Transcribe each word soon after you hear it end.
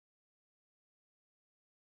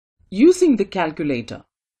Using the calculator.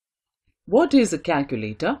 What is a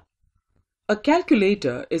calculator? A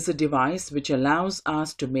calculator is a device which allows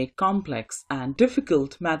us to make complex and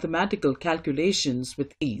difficult mathematical calculations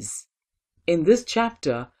with ease. In this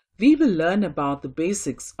chapter, we will learn about the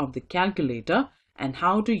basics of the calculator and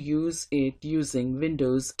how to use it using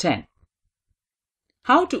Windows 10.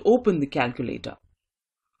 How to open the calculator?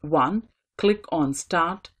 1. Click on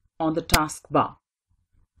Start on the taskbar.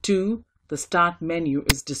 2. The Start menu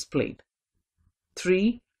is displayed.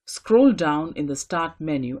 3. Scroll down in the Start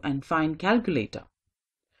menu and find Calculator.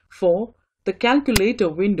 4. The calculator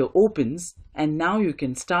window opens and now you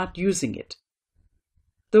can start using it.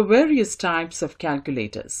 The various types of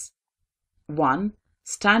calculators. 1.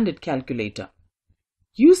 Standard calculator.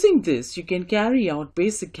 Using this, you can carry out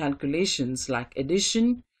basic calculations like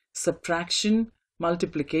addition, subtraction,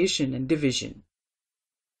 multiplication, and division.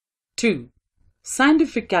 2.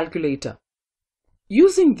 Scientific calculator.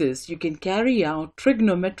 Using this, you can carry out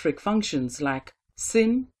trigonometric functions like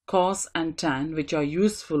sin, cos, and tan, which are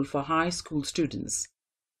useful for high school students.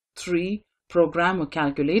 3. Programmer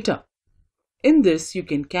calculator. In this, you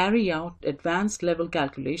can carry out advanced level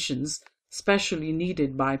calculations specially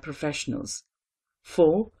needed by professionals.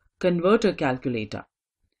 4. Converter calculator.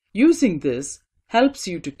 Using this helps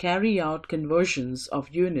you to carry out conversions of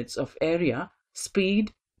units of area,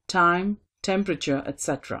 speed, time, temperature,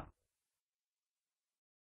 etc.